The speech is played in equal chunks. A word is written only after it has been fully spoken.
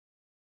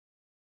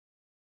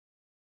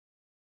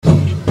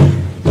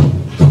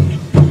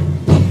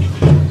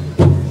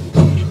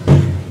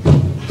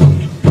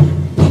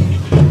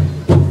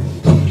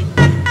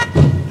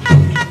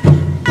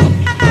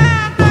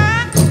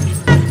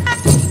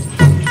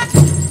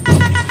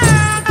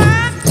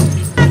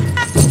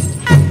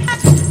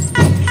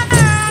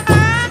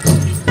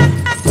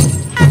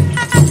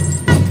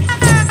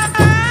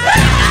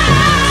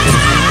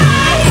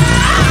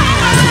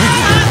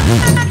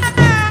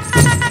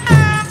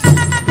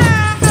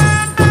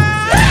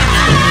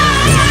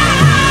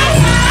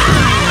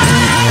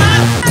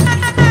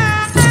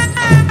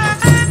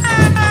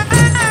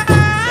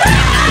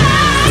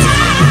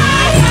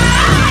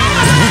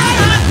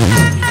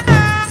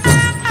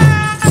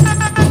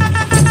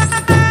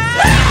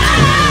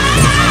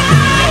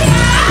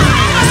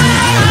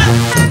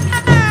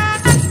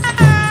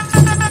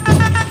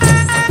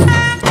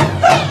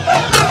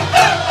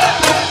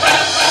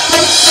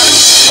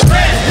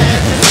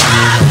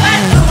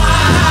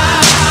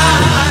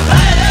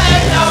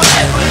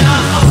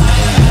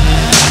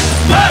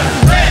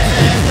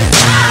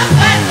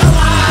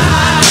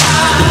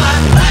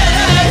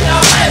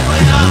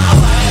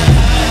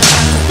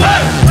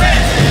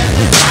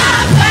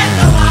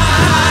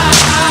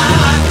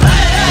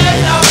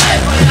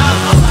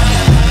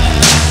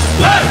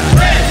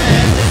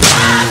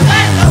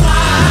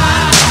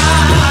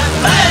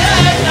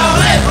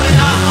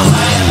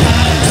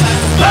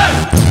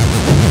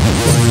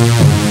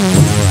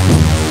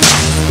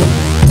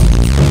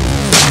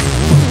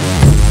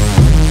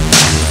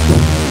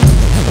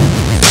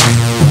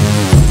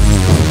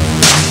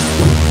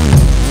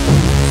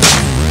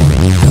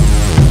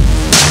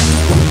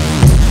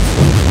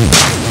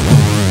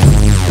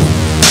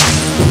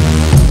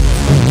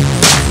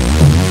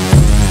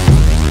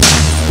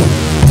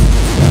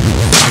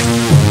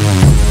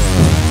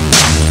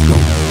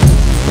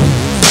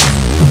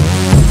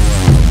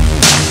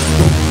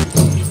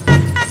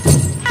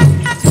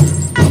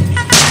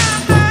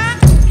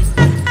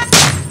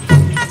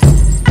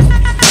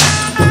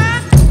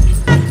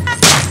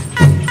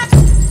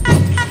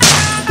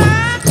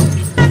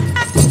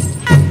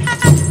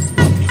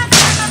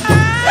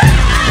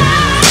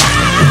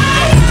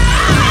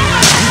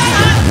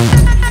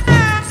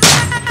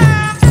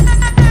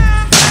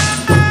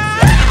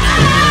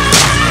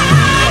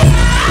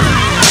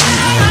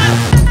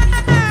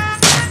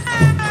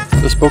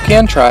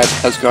Spokane Tribe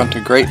has gone to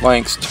great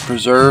lengths to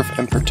preserve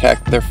and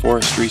protect their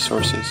forest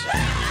resources.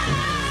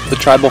 The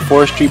Tribal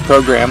Forestry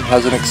Program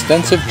has an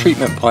extensive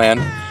treatment plan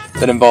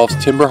that involves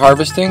timber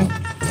harvesting,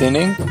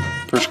 thinning,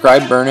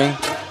 prescribed burning,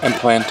 and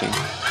planting.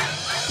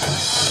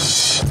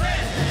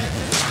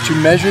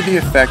 To measure the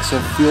effects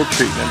of field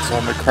treatments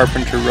on the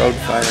Carpenter Road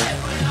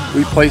fire,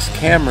 we place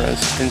cameras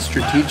in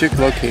strategic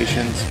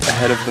locations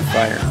ahead of the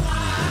fire.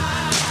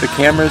 The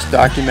cameras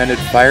documented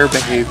fire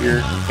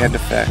behavior and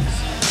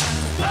effects.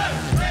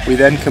 We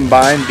then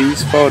combine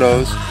these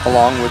photos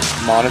along with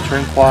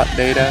monitoring plot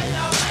data,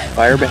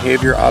 fire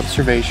behavior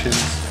observations,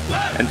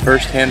 and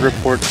first-hand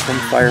reports from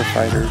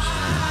firefighters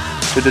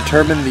to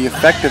determine the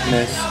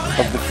effectiveness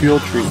of the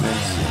field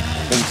treatments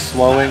in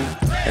slowing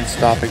and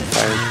stopping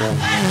fire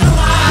growth.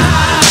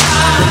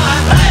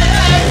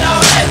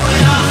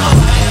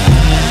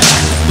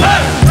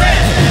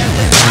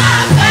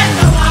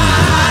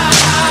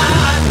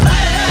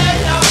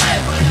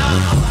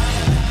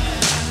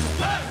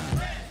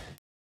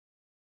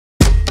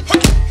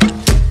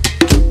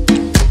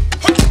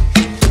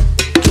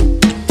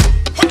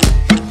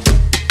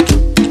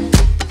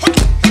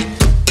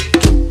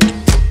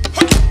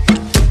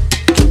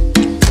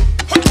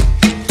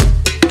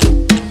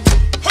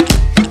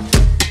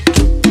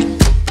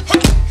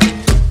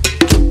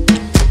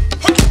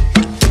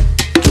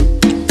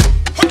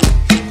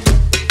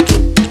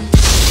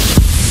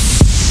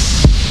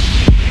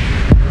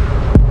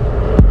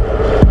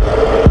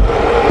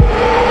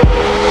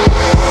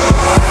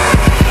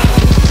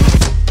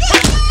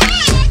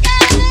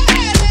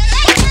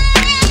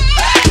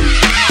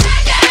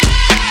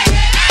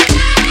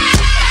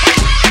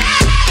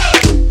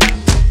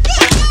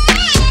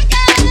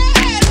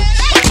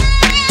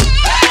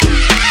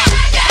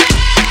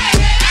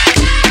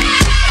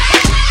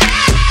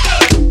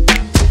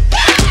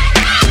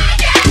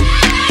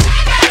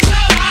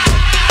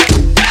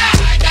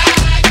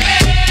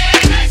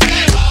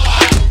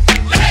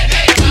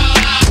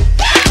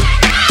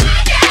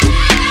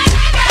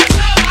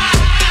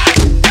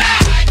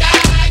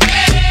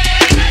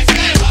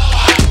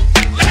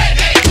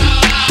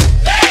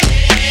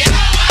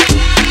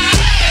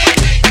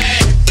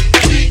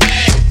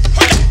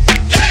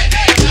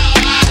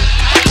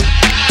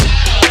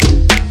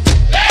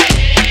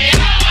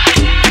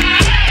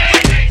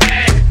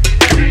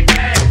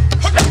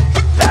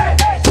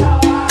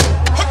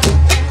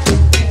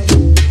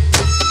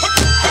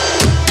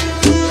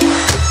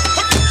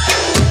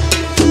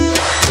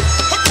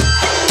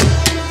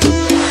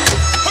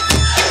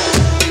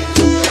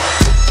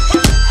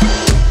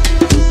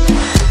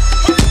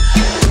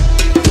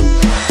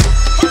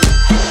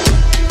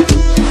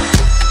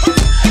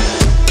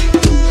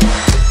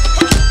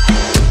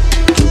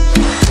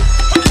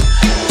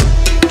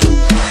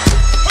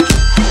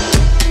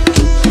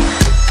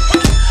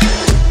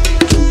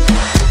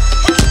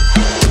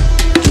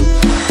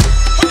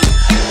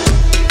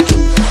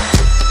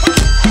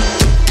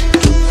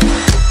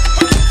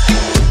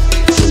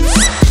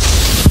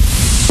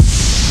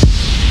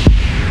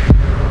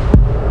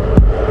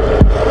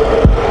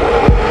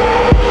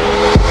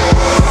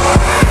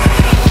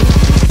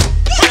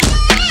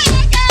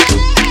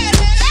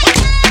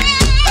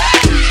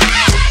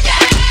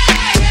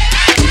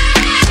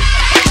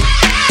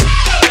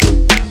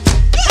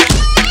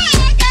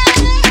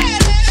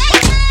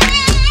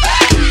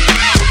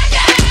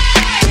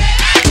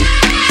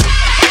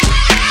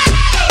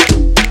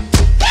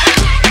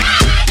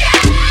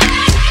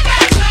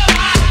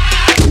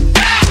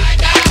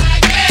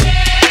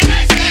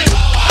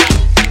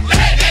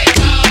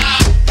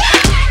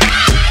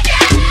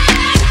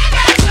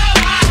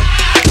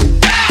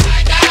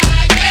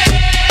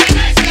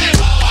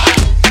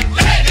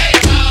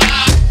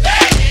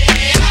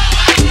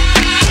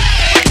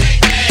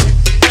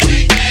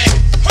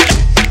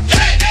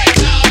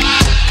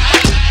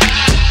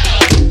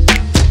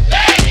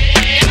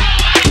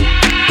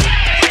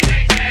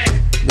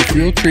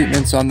 Fuel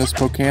treatments on the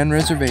Spokane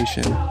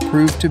Reservation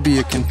proved to be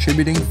a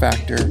contributing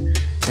factor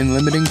in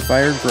limiting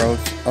fire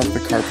growth of the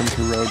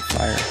Carpenter Road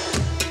fire.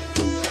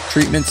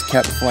 Treatments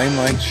kept flame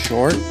lengths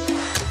short,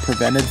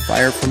 prevented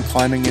fire from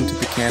climbing into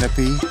the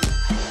canopy,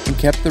 and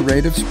kept the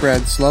rate of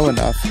spread slow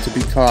enough to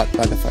be caught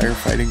by the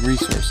firefighting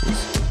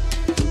resources.